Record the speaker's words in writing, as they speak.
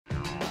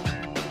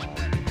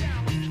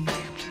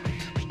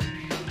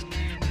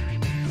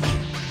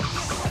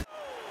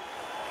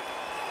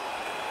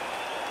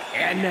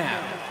And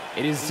now,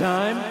 it is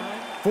time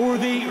for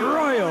the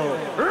Royal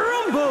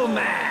Rumble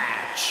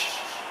match.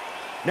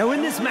 Now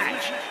in this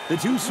match, the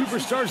two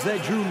superstars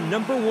that drew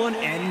 #1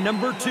 and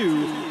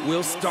 #2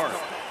 will start.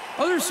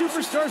 Other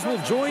superstars will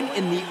join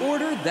in the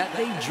order that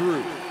they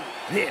drew.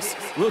 This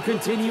will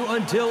continue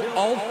until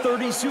all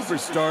 30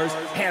 superstars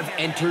have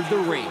entered the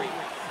ring.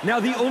 Now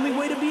the only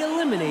way to be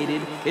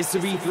eliminated is to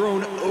be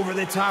thrown over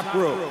the top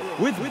rope,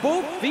 with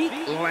both feet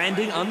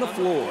landing on the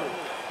floor.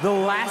 The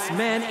last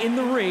man in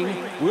the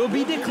ring will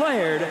be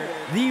declared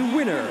the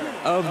winner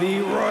of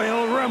the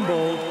Royal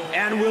Rumble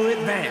and will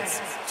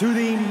advance to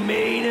the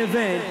main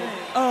event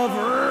of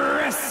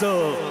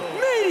WrestleMania.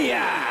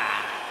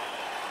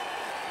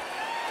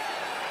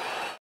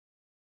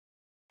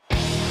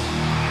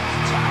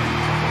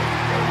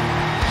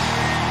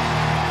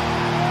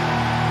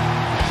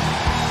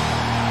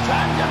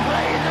 Time to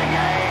play the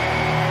game!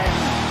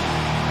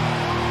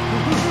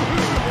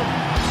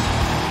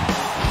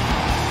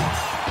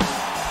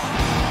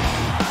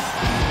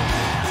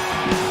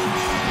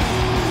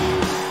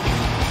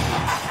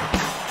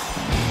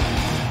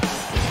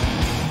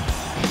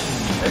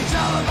 It's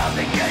all about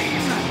the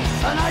game,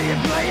 and how you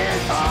play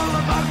it, all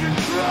about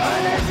control.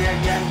 And if you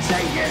can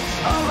take it,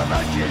 all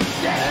about your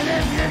debt. And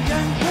if you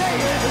can pay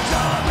it, it's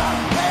all about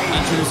paying.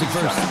 Introducing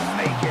first,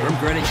 from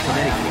Greenwich,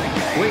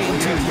 Connecticut, weighing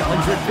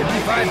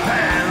 255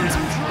 pounds,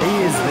 he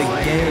is the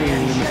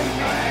Game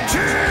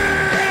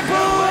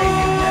Triple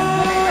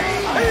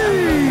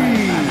H!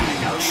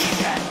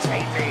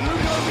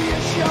 Look over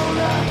your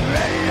shoulder,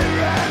 ready to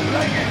run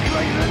like a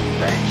Cleveland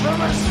bitch from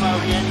a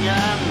smoking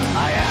gun.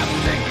 I am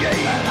the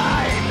game, and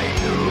I make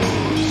the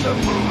rules. So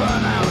move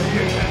on out,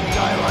 you can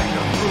die like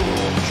a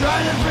fool.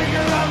 Trying to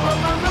figure out what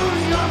my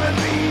move's gonna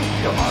be.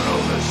 Come on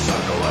over,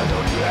 sucker, why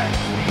don't you ask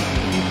me?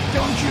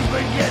 Don't you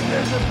forget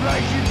there's a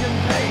price you can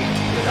pay.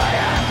 'Cause I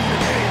am the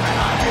game, and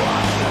I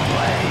want to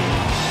play.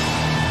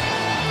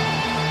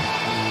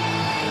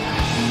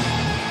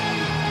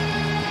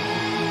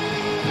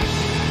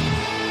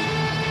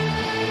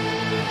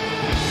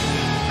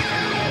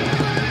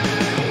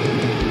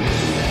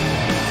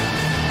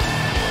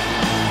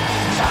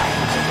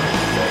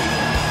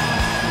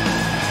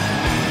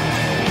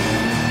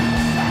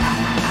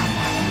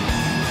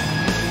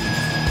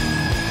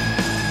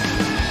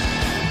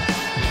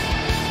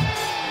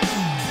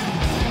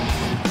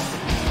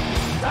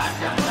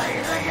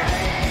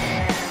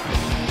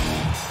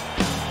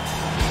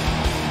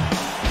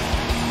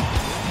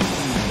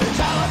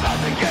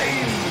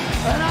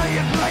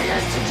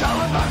 It's all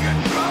about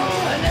control,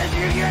 and if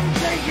you can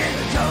take it,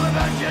 it's all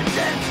about your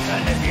debt.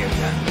 And if you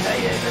can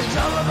pay it, it's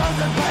all about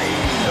the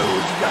pain.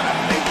 Who's gonna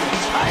make it?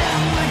 I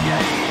am the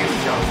game. You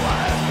don't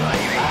wanna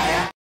play me.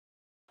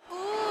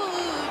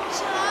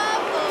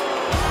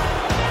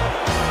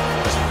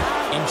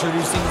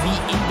 Introducing the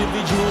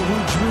individual who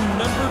drew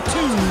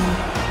 #2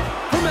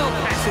 from El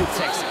Paso,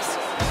 Texas,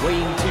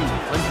 weighing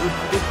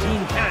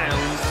 215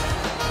 pounds,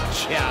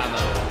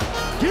 Chavo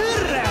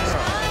Guerrero.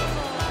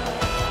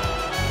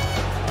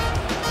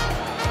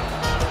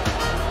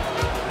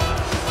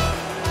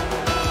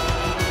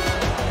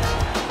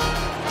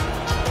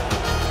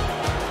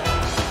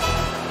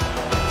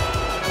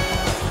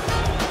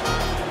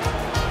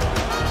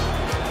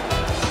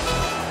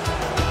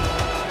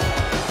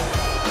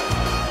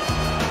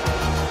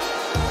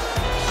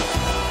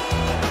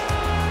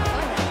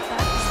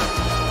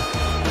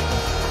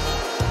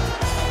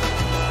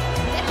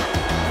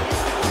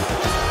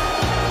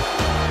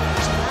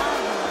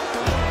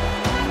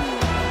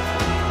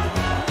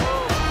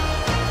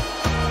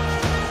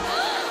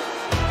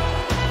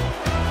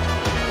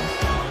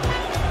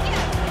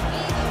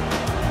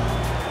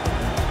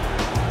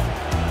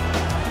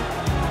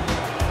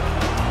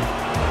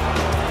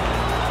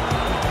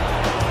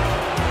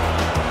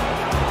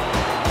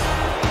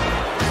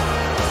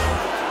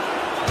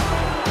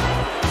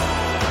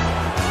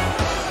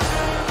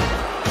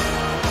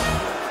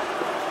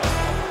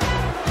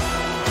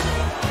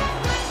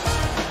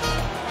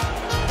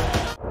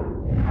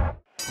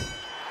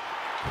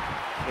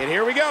 And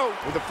here we go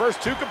with the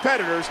first two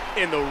competitors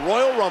in the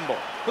Royal Rumble.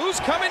 Who's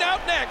coming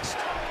out next?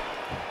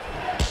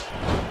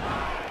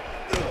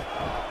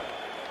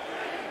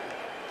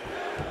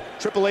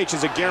 Triple H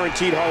is a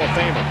guaranteed Hall of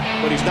Famer,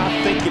 but he's not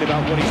thinking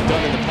about what he's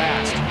done in the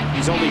past.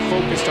 He's only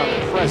focused on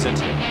the present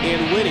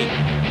and winning.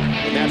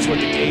 And that's what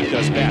the game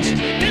does best.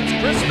 It's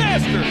Chris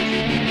Masters.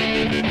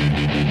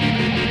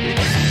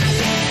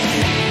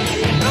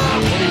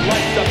 When he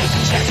lights up his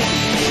chest.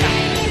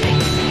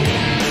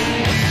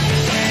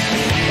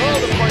 Oh,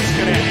 the punch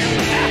connects.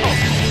 Ow.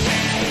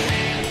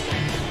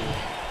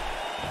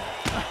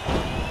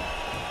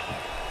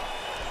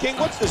 King,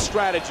 what's the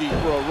strategy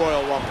for a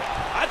Royal Rumble?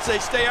 I'd say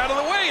stay out of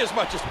the way as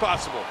much as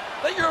possible.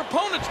 Let your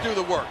opponents do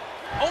the work.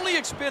 Only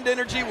expend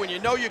energy when you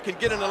know you can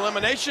get an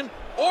elimination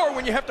or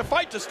when you have to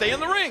fight to stay in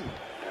the ring.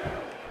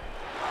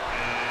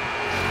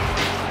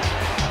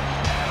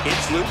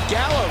 It's Luke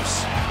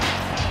Gallows.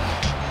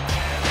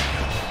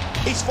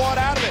 He's fought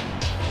out of it.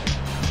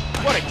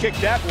 What a kick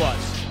that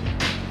was.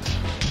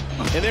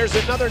 And there's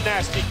another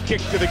nasty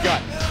kick to the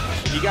gut.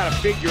 And you got to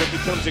figure it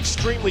becomes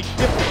extremely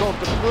difficult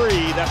to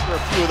breathe after a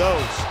few of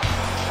those.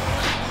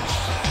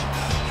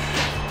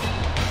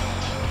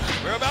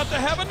 We're about to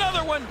have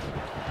another one.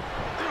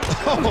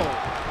 Oh,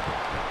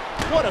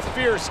 what a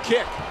fierce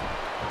kick.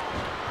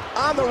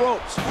 On the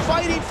ropes,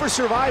 fighting for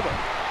survival.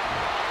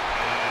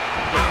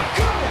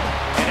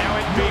 And now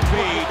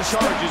MVP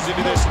charges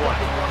into this one.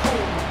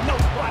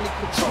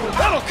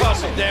 That'll cause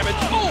some damage.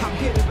 Oh!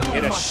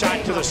 And a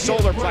shot to the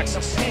solar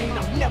plexus.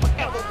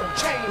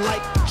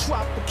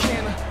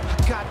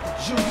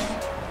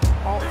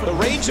 The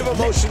range of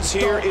emotions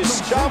here is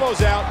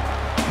Scavo's out.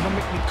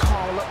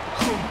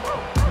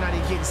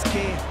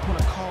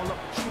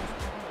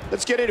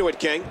 Let's get into it,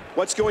 King.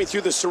 What's going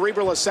through the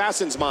cerebral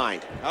assassin's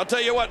mind? I'll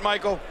tell you what,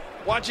 Michael.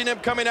 Watching him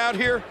coming out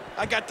here,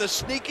 I got the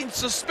sneaking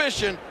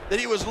suspicion that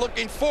he was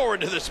looking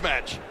forward to this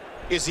match.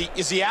 Is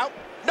he out?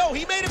 No,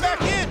 he made it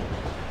back in.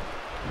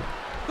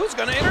 Who's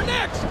gonna enter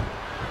next?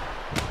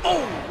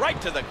 Oh, right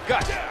to the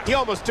gut. He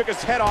almost took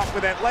his head off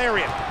with that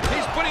lariat.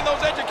 He's putting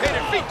those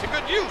educated feet to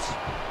good use.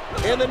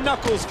 And the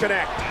knuckles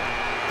connect.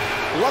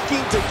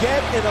 Looking to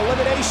get an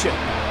elimination.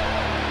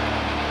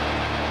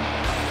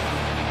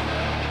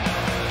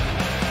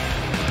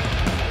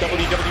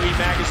 WWE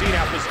Magazine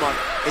out this month,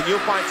 and you'll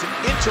find some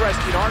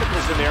interesting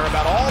articles in there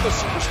about all the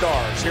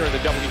superstars here in the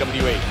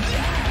WWE.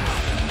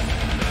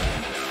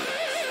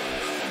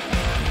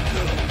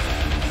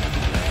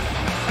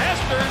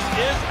 Masters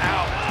is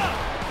out.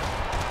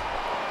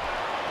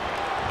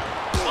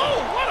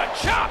 Oh, what a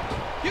chop!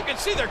 You can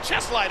see their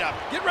chest light up.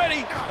 Get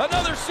ready.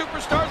 Another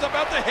superstar's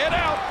about to head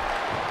out.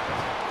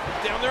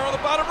 Down there on the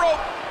bottom rope.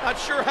 Not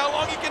sure how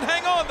long he can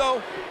hang on,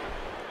 though.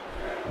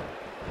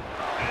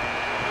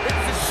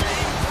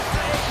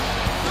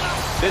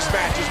 This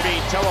match is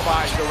being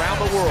televised around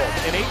the world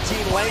in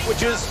 18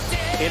 languages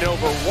in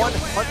over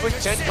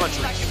 110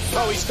 countries.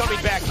 Oh, he's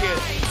coming back in.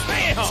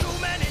 Bam!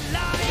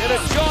 And a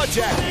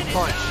jaw-jacking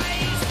punch.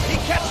 He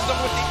catches him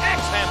with the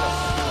axe handle.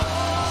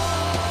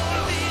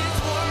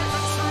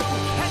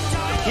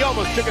 He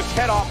almost took his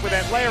head off with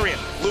that lariat.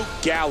 Luke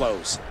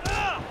Gallows.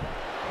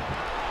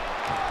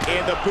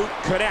 And the boot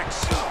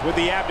connects with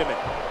the abdomen.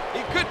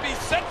 He could be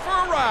set for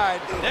a ride.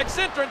 Next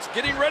entrance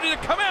getting ready to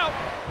come out.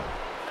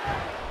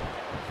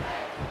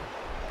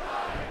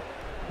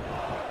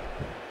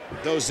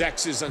 Those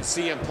X's on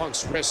CM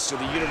Punk's wrists are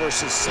the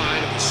universal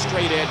sign of the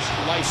straight-edge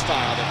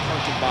lifestyle that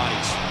Punk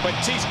embodies.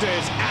 Batista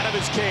is out of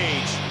his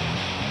cage.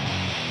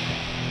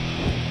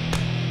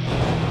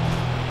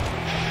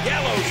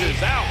 Gallows is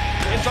out.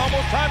 It's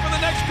almost time for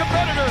the next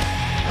competitor.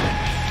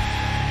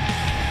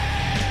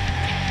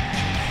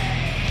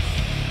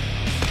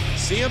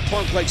 CM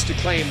Punk likes to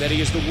claim that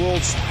he is the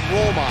world's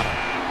role model.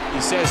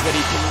 He says that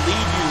he can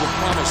lead you to the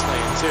promised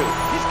land, too.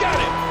 He's got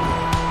it.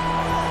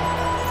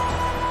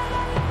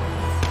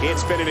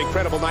 It's been an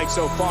incredible night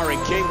so far, and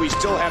King, we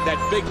still have that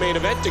big main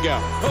event to go.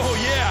 Oh,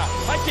 yeah.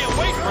 I can't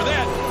wait for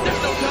that.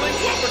 There's no telling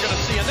what we're going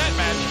to see in that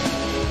match.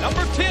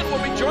 Number 10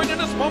 will be joining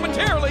us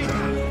momentarily.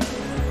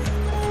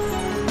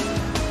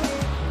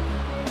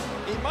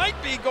 He might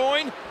be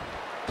going.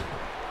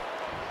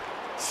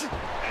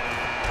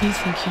 You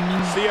think you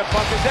knew? CM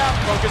Punk is out.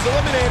 Punk is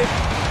eliminated.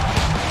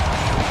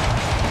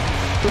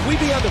 Could we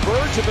be on the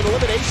verge of an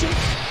elimination?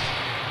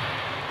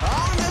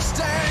 On this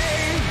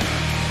day,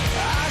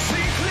 I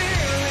see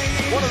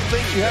clearly. One of the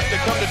things you have to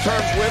come to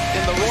terms with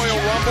in the Royal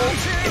Rumble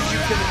is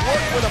you can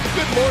work with a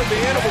good Lord, the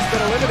animal's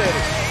been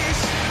eliminated.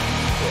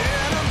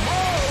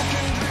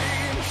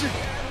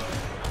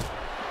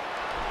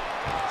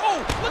 Oh,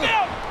 look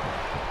out!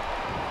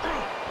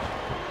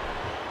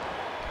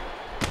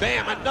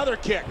 Bam, another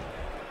kick.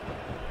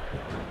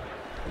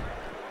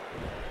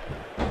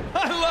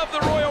 I love the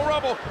Royal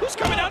Rumble. Who's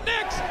coming out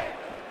next?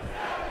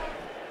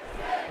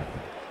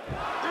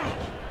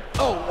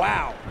 Oh,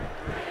 wow.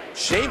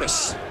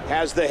 Sheamus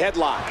has the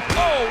headlock.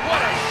 Oh,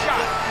 what a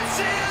shot.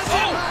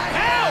 Oh,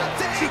 ow!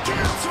 They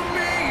count to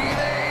me,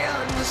 they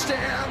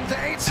understand,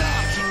 they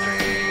talk to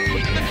me.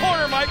 Look in the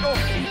corner, Michael.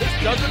 This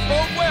doesn't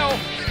bode well.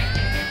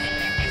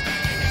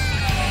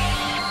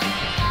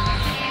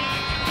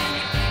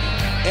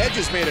 Edge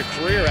has made a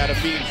career out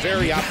of being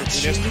very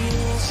opportunistic.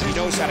 He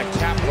knows how to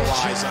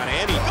capitalize on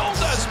any.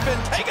 Golda's been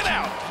taken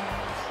out.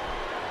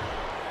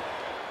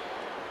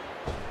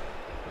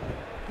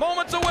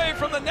 Moments away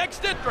from the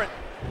next entrant.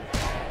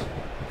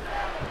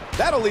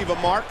 That'll leave a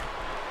mark.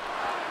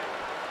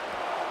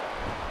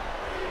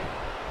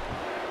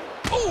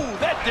 Ooh,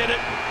 that did it.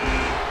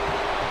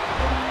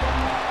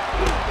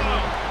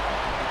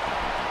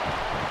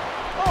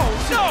 Oh,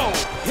 no.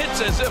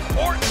 It's as if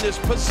Orton is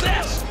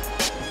possessed.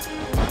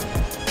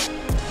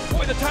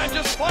 Boy, the time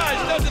just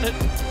flies, doesn't it?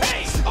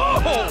 Hey!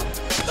 Oh!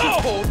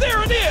 Oh,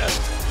 there it is!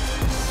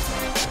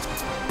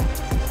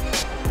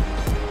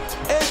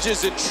 Edge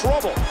is in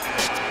trouble.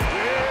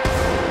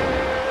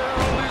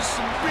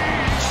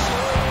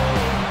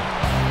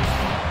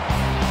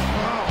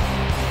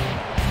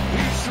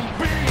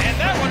 And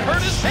that one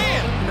hurt his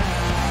hand.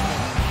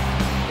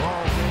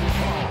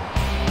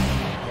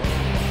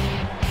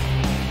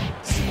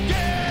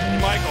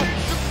 Michael,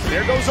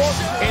 there goes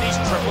Orton, and he's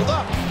tripping. circled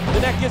up.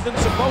 The neck isn't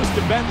supposed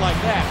to bend like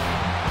that.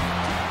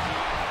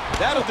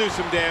 That'll do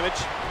some damage.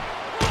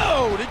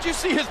 Oh, did you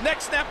see his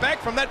neck snap back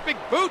from that big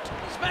boot?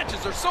 These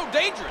matches are so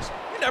dangerous.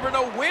 You never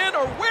know when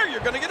or where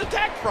you're going to get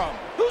attacked from.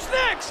 Who's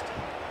next?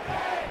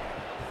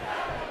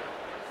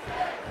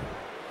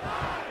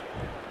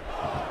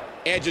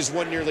 Edge has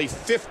won nearly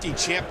 50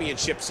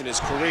 championships in his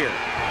career.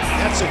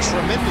 That's a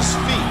tremendous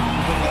feat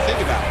when you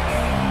think about it.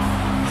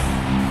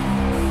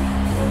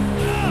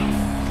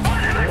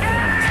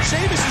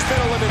 Sheamus has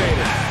been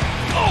eliminated.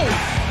 Oh!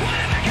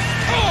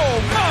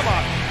 Oh, mama!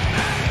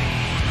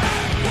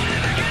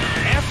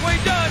 Halfway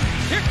done.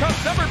 Here comes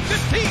number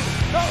 15.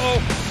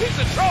 Uh-oh, he's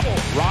in trouble.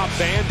 Rob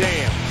Van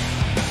Dam.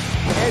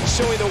 Edge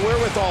showing the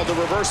wherewithal to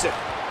reverse it.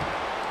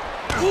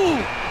 Ooh!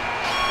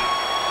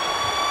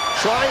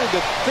 Trying to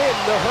thin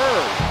the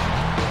herd.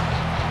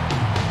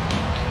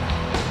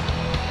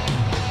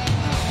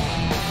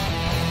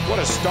 What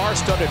a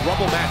star-studded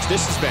Rumble match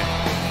this has been.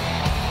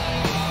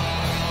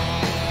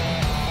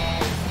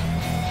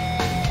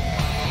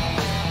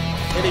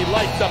 And he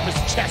lights up his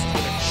chest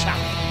with a chop.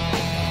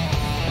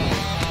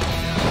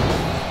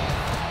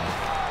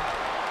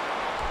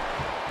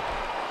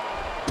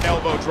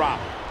 Elbow drop.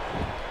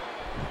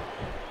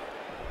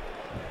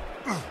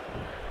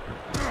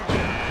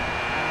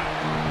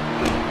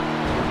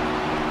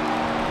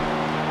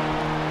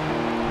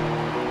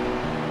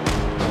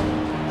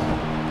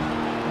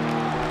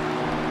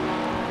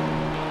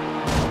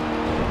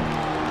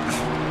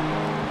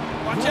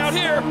 Watch out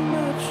here.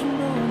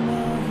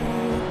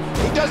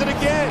 He does it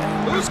again.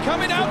 Who's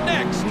coming out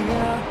next?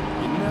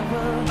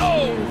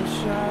 Oh!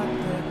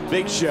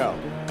 Big Show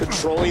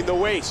controlling the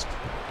waist.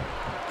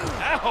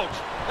 Ouch!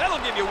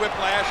 That'll give you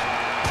whiplash.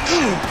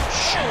 Oh,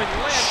 and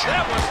lands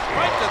that one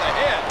right to the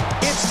head.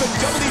 It's the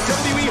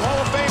WWE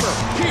Hall of Famer.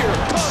 Here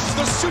comes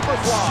the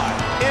Superfly.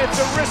 It's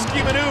a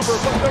risky maneuver,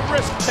 but the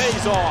risk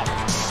pays off.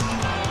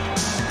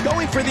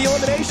 Going for the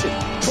elimination,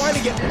 trying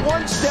to get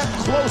one step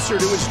closer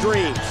to his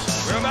dreams.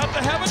 We're about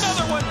to have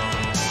another one.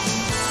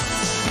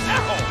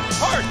 Ow!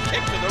 Hard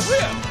kick to the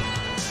rib.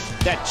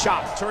 That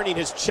chop turning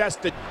his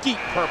chest a deep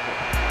purple.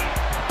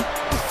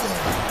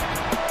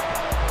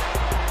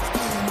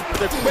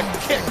 The quick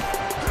kick.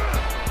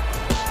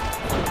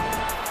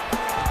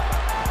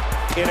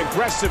 An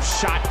aggressive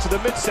shot to the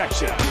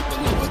midsection.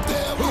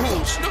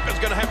 Ooh, Snuka's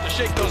gonna have to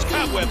shake those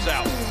cobwebs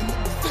out.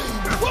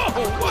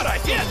 Whoa, what a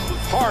hit!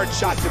 Hard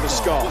shot to the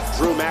skull.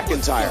 Drew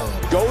McIntyre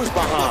goes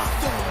behind.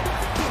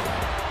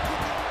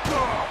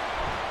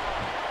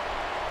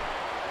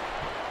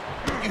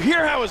 You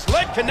hear how his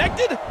leg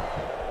connected?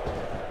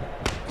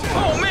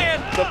 Oh, man!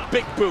 The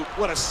big boot,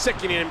 what a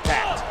sickening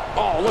impact.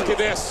 Oh, look at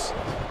this.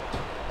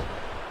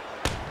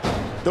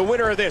 The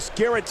winner of this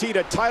guaranteed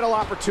a title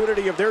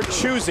opportunity of their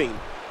choosing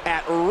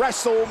at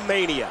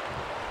WrestleMania.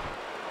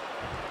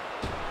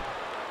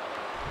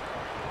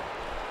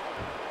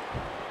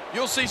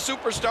 You'll see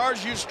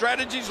superstars use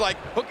strategies like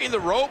hooking the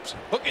ropes,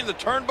 hooking the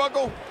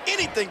turnbuckle,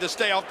 anything to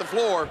stay off the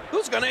floor.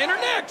 Who's gonna enter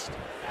next?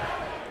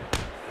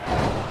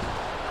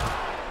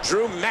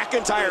 Drew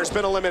McIntyre's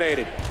been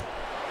eliminated.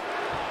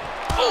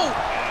 Oh!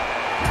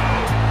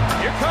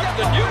 Here comes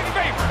the new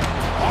favorite,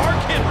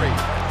 Mark Henry.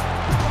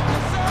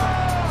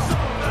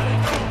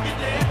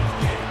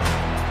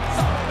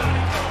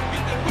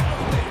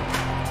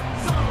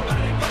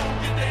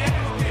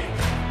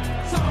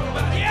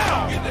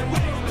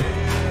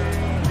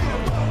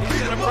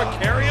 He's in a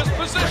precarious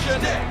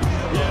position.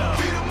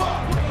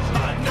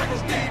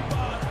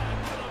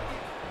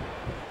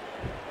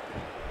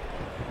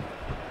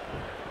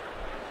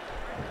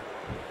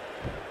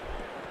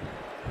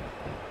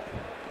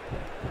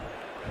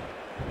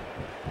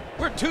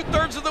 We're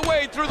 2/3 of the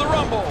way through the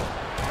Rumble.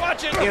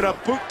 Watch it. And a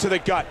boot to the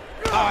gut.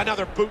 Ah,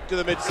 another boot to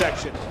the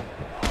midsection.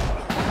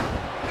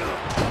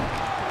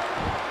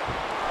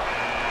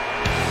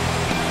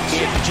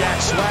 It's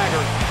Jack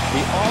Swagger,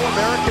 the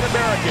All-American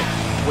American,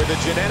 with a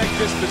genetic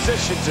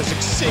disposition to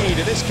succeed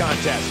in this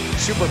contest.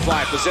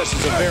 Superfly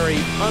possesses a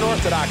very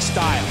unorthodox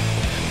style.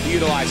 He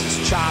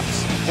utilizes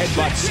chops,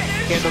 headbutts,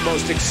 and the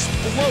most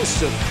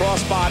explosive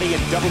crossbody in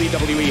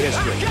WWE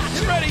history.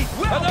 Get ready.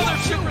 Another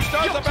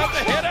superstar's about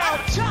to head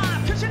out.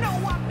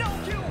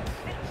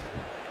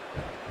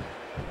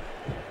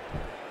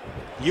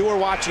 You are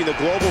watching the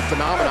global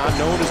phenomenon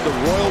known as the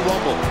Royal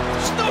Rumble.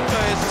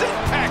 Snuka is sit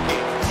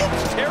packing.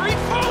 It's Terry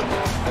Funk.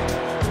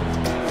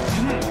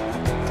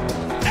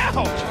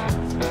 Ouch.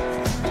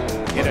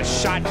 And a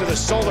shot to the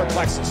solar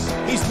plexus.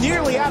 He's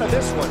nearly out of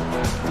this one.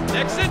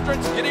 Next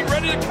entrance getting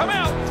ready to come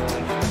out.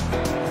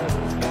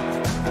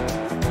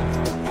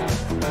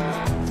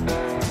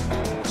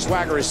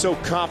 Swagger is so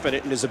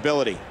confident in his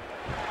ability.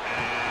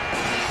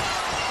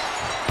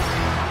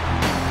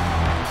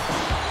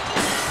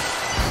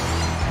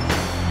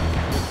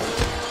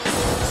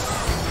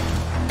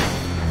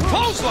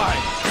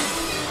 Clothesline.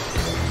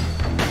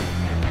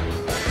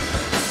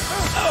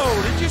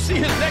 Oh, did you see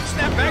his neck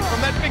snap back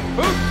from that big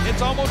boot?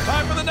 It's almost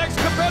time for the next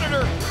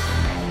competitor.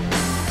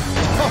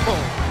 Oh.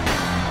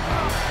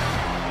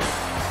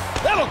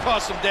 That'll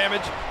cause some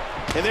damage.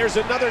 And there's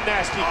another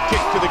nasty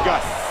kick to the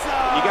gut.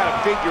 And you gotta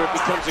figure it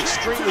becomes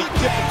extremely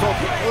difficult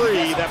to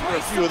breathe after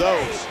a few of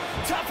those.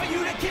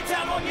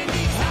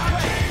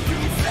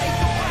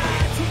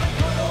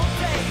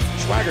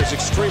 Swagger's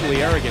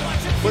extremely arrogant,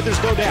 but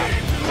there's no doubt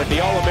that the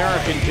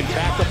All-American can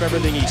back up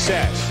everything he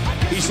says.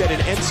 He set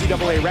an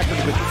NCAA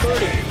record with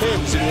 30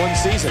 wins in one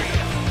season.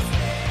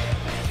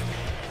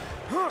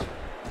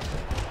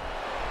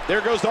 There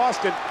goes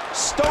Austin.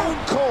 Stone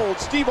cold,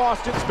 Steve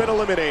Austin's been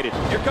eliminated.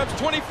 Here comes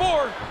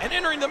 24, and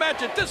entering the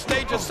match at this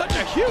stage is such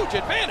a huge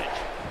advantage.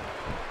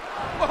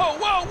 Whoa,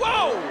 whoa,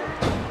 whoa!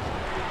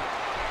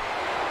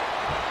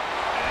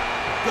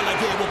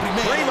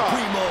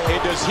 Primo,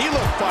 and does he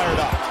look fired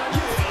up?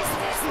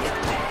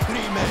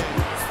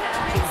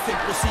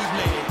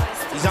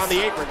 He's on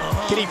the apron.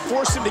 Can he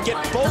force him to get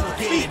both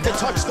feet to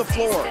touch the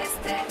floor?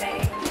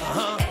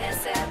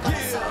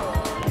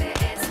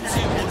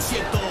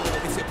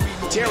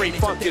 Terry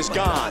Funk is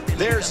gone.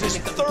 There's his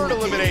third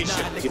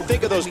elimination. You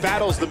think of those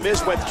battles The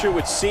Miz went through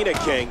with Cena,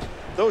 King.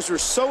 Those were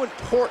so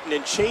important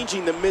in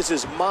changing The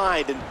Miz's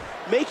mind and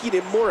making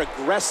him more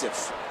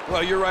aggressive.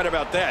 Well, you're right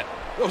about that.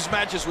 Those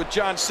matches with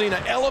John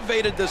Cena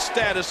elevated the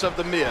status of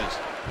The Miz.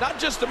 Not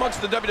just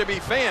amongst the WWE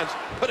fans,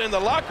 but in the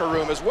locker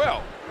room as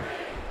well.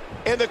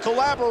 And the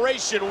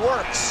collaboration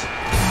works. The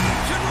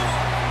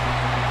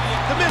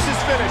Miz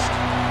is finished.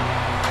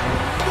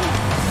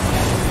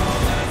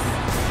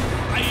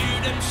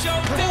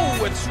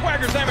 Ooh, with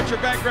Swagger's amateur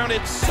background,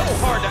 it's so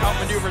hard to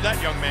outmaneuver that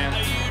young man.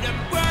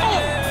 Oh!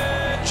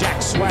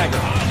 Jack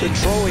Swagger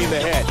controlling the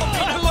head.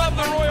 I love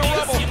the Royal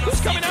Rumble. Who's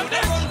coming out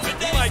next?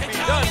 He might be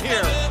done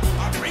here.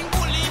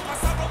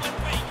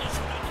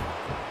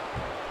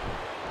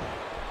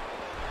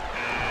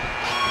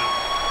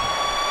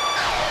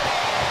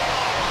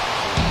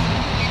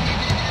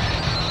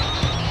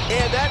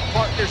 And that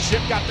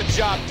partnership got the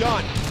job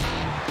done.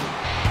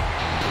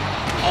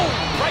 Oh,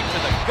 right to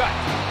the gut.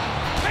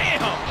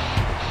 Bam!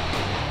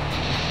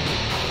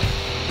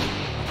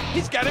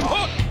 He's got him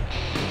hooked.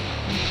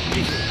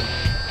 He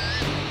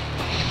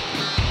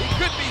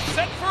could be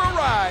set for a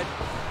ride.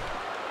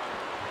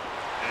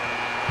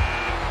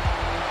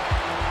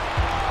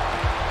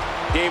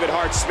 David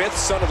Hart Smith,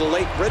 son of the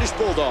late British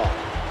Bulldog.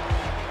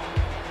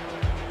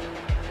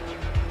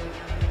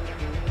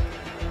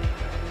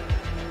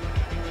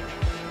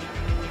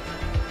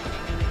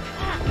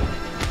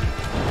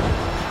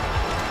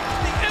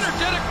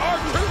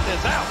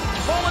 Is out.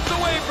 Moments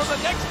away from the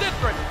next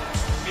entrant.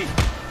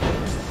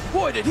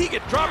 Boy, did he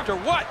get dropped or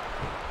what?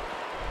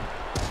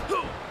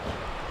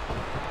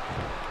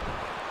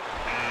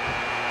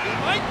 He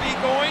might be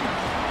going.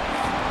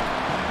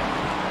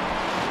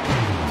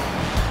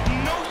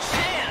 No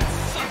chance.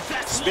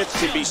 Smith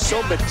can be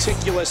so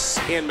meticulous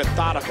and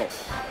methodical.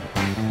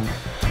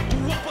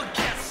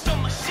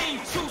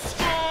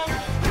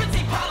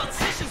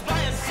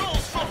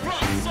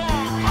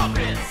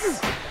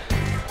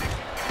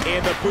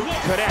 And the boot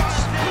connects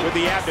with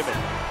the abdomen.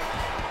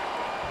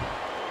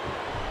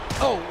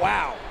 Oh,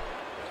 wow.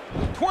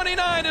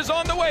 29 is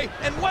on the way,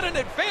 and what an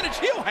advantage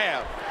he'll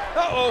have.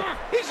 Uh-oh,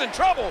 he's in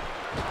trouble.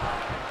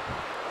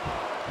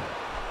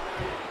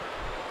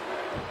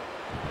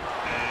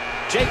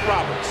 Jake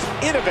Roberts,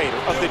 innovator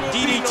of the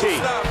DDT,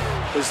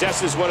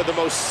 possesses one of the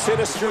most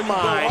sinister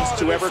minds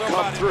to ever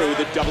come through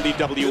the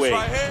WWE.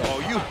 Oh,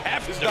 you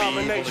have to be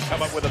able to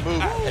come up with a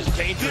move as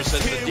dangerous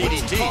as the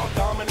DDT.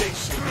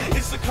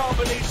 It's a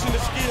combination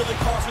of skill and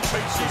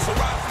concentration. So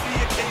rise to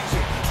the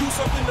occasion. Do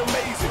something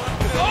amazing.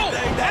 Oh,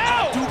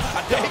 ow!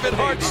 David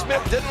Hart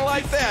Smith didn't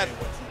like that.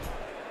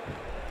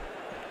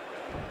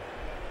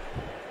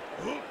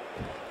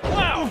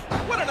 Wow,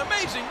 what an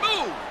amazing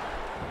move.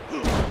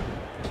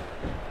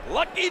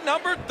 Lucky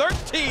number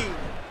 13.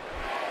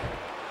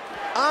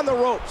 On the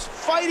ropes,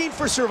 fighting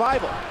for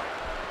survival.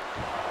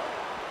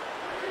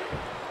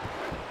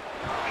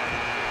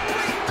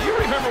 Do you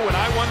remember when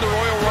I won the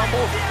Royal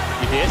Rumble?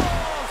 You did?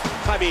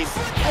 I mean,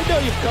 I know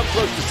you've come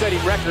close to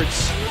setting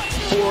records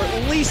for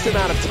least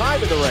amount of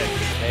time in the ring.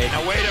 Hey,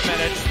 now wait a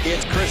minute.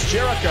 It's Chris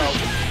Jericho,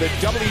 the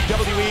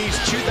WWE's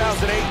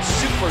 2008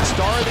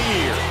 Superstar of the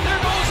Year. There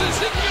goes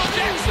Ezekiel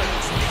Jackson.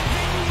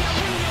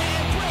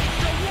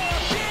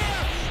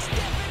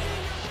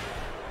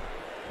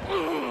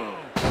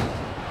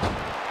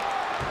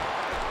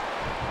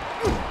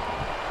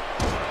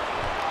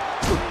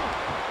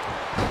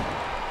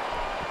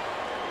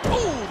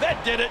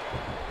 Did it.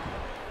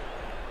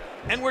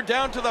 And we're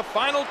down to the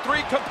final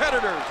three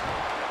competitors.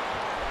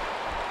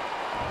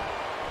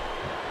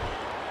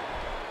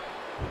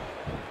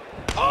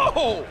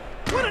 Oh,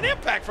 what an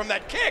impact from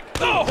that kick.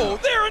 Oh,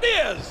 there it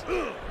is.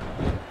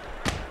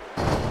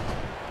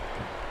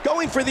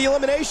 Going for the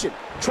elimination,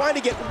 trying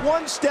to get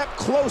one step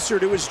closer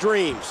to his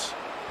dreams.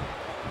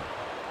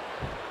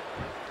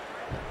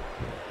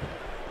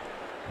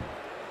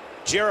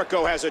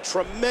 Jericho has a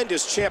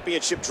tremendous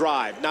championship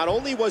drive. Not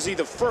only was he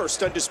the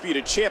first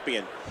undisputed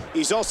champion,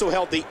 he's also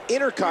held the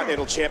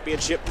Intercontinental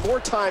Championship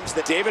more times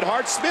than David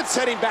Hart. Smith's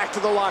heading back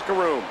to the locker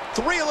room.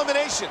 3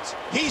 eliminations.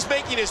 He's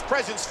making his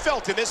presence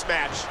felt in this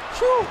match.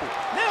 Whew,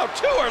 now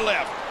 2 are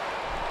left.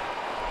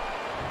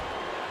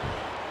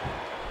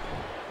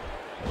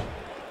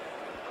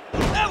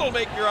 That'll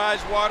make your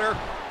eyes water.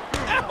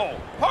 Ow,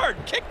 hard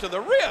kick to the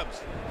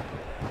ribs.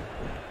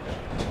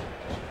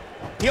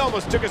 He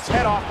almost took his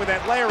head off with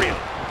that lariat.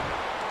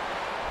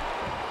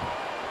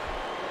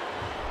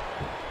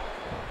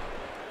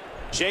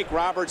 Jake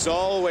Roberts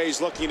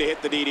always looking to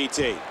hit the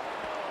DDT.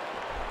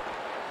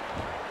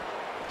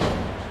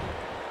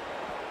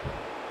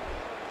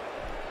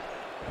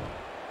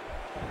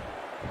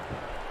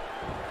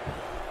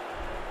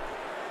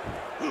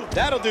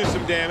 That'll do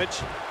some damage.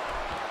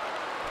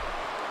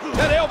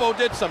 That elbow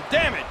did some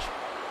damage.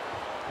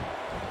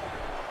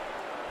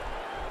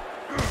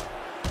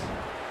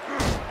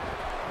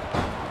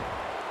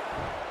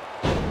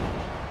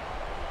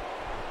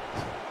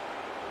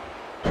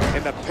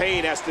 And the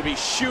pain has to be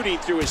shooting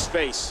through his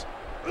face.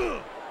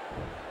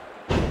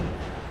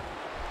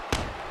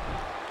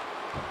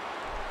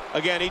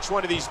 Again, each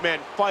one of these men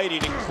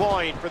fighting and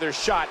clawing for their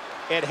shot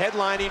at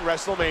headlining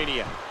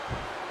WrestleMania.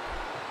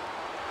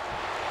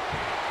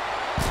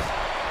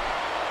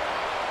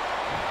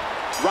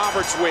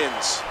 Roberts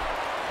wins.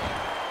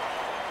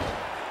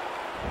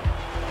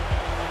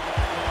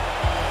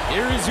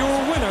 Here is your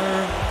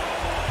winner,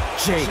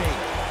 Jake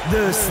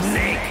the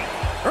Snake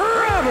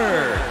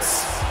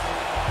Roberts.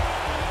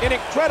 An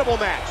incredible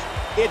match.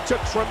 It took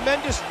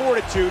tremendous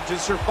fortitude to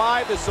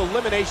survive this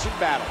elimination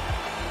battle.